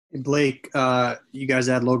Blake, you guys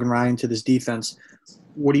add Logan Ryan to this defense.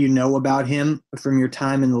 What do you know about him from your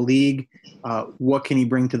time in the league? What can he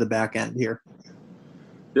bring to the back end here?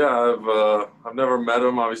 Yeah, I've never met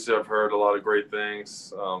him. Obviously, I've heard a lot of great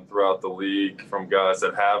things throughout the league from guys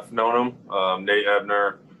that have known him. Nate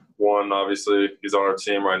Ebner, one, obviously, he's on our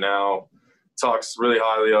team right now. Talks really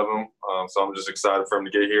highly of him, so I'm just excited for him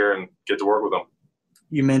to get here and get to work with him.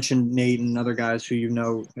 You mentioned Nate and other guys who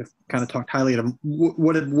have kind of talked highly of him.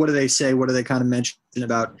 What do they say? What do they kind of mention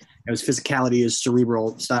about his physicality, his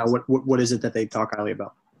cerebral style? What is it that they talk highly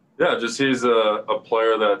about? Yeah, just he's a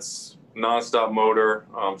player that's nonstop motor,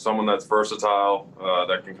 someone that's versatile,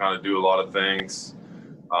 that can kind of do a lot of things.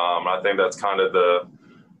 I think that's kind of the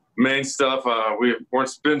main stuff. We weren't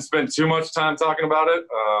spend too much time talking about it,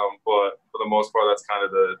 but for the most part, that's kind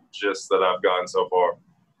of the gist that I've gotten so far.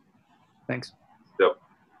 Thanks. Yep.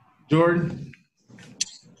 Jordan?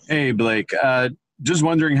 Hey, Blake. Just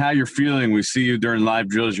wondering how you're feeling. We see you during live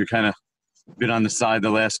drills. You're kind of been on the side the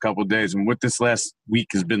last couple of days, and what this last week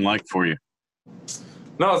has been like for you.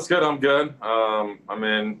 No, it's good. I'm good. I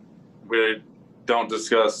mean, we don't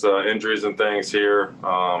discuss injuries and things here.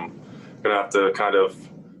 Gonna have to kind of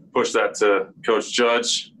push that to Coach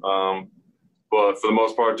Judge. But for the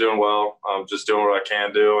most part, doing well. I'm just doing what I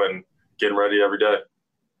can do and getting ready every day.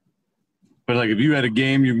 But like, if you had a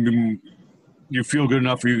game, you feel good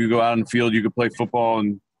enough where you could go out on the field, you could play football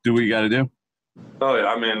and do what you got to do? Oh, yeah.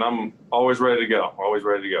 I mean, I'm always ready to go. Always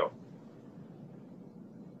ready to go.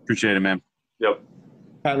 Appreciate it, man. Yep.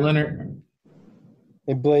 Pat Leonard?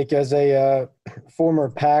 Hey, Blake, as a former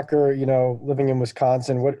Packer, living in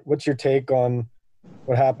Wisconsin, what's your take on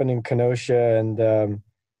what happened in Kenosha? And,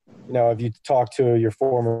 have you talked to your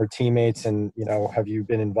former teammates and, have you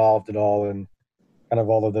been involved at all in kind of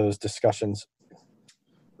all of those discussions?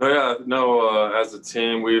 Oh, yeah. No, as a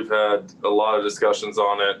team, we've had a lot of discussions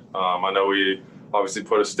on it. I know we obviously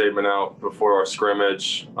put a statement out before our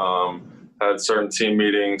scrimmage, had certain team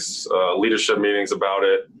meetings, leadership meetings about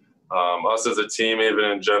it. Us as a team, even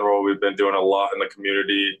in general, we've been doing a lot in the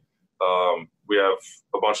community. We have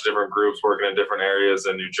a bunch of different groups working in different areas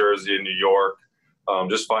in New Jersey and New York,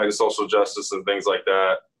 just fighting social justice and things like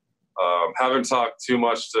that. Haven't talked too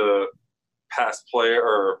much to past player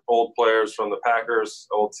or old players from the Packers,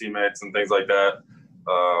 old teammates and things like that.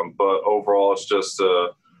 But overall, it's just a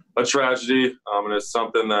tragedy, and it's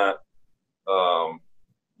something that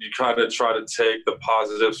you kind of try to take the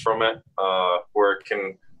positives from it, where it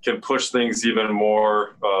can push things even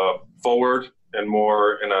more forward and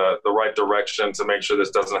more in the right direction to make sure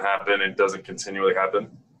this doesn't happen and doesn't continually happen.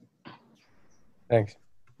 Thanks.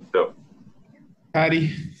 Yep.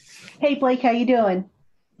 Patty? Hey, Blake, how you doing?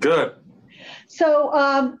 Good.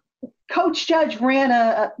 So Coach Judge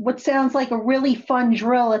ran what sounds like a really fun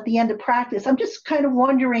drill at the end of practice. I'm just kind of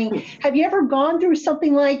wondering, have you ever gone through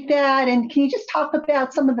something like that? And can you just talk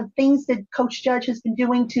about some of the things that Coach Judge has been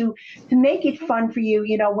doing to make it fun for you,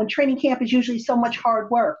 when training camp is usually so much hard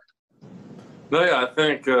work? No, yeah, I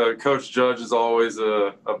think Coach Judge is always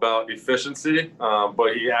about efficiency,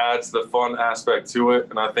 but he adds the fun aspect to it.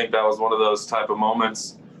 And I think that was one of those type of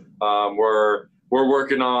moments where we're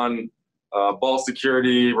working on ball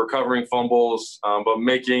security, recovering fumbles, but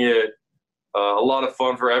making it a lot of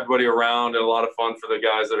fun for everybody around and a lot of fun for the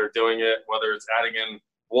guys that are doing it, whether it's adding in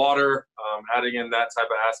water, adding in that type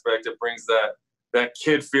of aspect. It brings that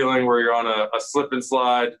kid feeling where you're on a slip and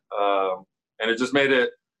slide, and it just made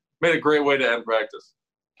a great way to end practice.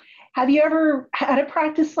 Have you ever had a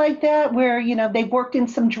practice like that where, they've worked in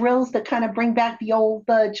some drills that kind of bring back the old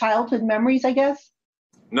childhood memories, I guess?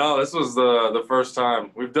 No, this was the first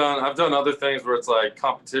time. I've done other things where it's like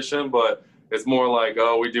competition, but it's more like,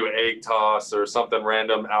 we do egg toss or something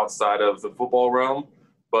random outside of the football realm.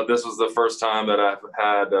 But this was the first time that I've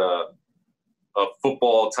had a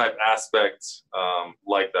football type aspect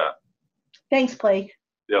like that. Thanks, Blake.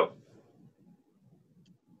 Yep.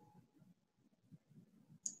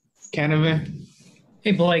 Canavan?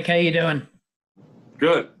 Hey, Blake, how you doing?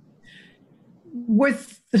 Good.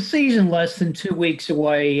 With the season less than 2 weeks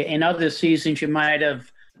away, in other seasons you might have,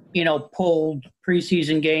 pulled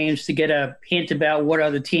preseason games to get a hint about what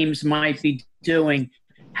other teams might be doing.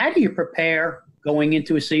 How do you prepare going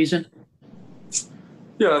into a season?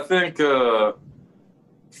 Yeah, I think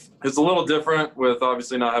it's a little different with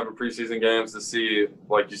obviously not having preseason games to see,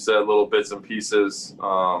 like you said, little bits and pieces.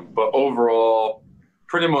 But overall,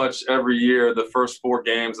 pretty much every year, the first 4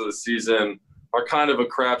 games of the season are kind of a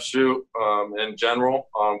crapshoot in general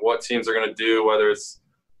on what teams are going to do, whether it's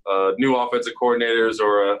new offensive coordinators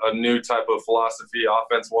or a new type of philosophy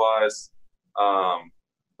offense-wise.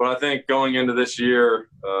 But I think going into this year,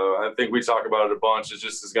 I think we talk about it a bunch. It's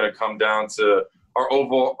just is going to come down to our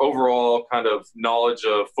overall kind of knowledge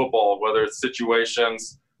of football, whether it's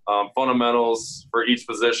situations, fundamentals for each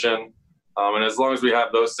position. And as long as we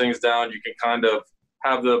have those things down, you can kind of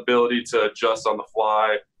have the ability to adjust on the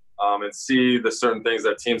fly and see the certain things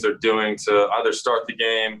that teams are doing to either start the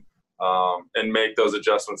game and make those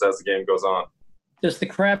adjustments as the game goes on. Does the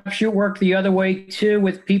crapshoot work the other way too,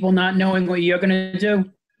 with people not knowing what you're going to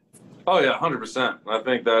do? Oh yeah, 100%. I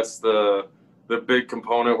think that's the big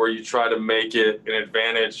component where you try to make it an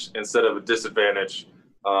advantage instead of a disadvantage.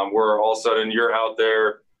 Where all of a sudden you're out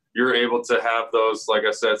there, you're able to have those, like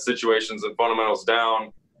I said, situations and fundamentals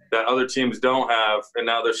down that other teams don't have, and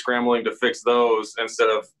now they're scrambling to fix those instead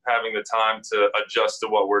of having the time to adjust to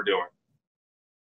what we're doing.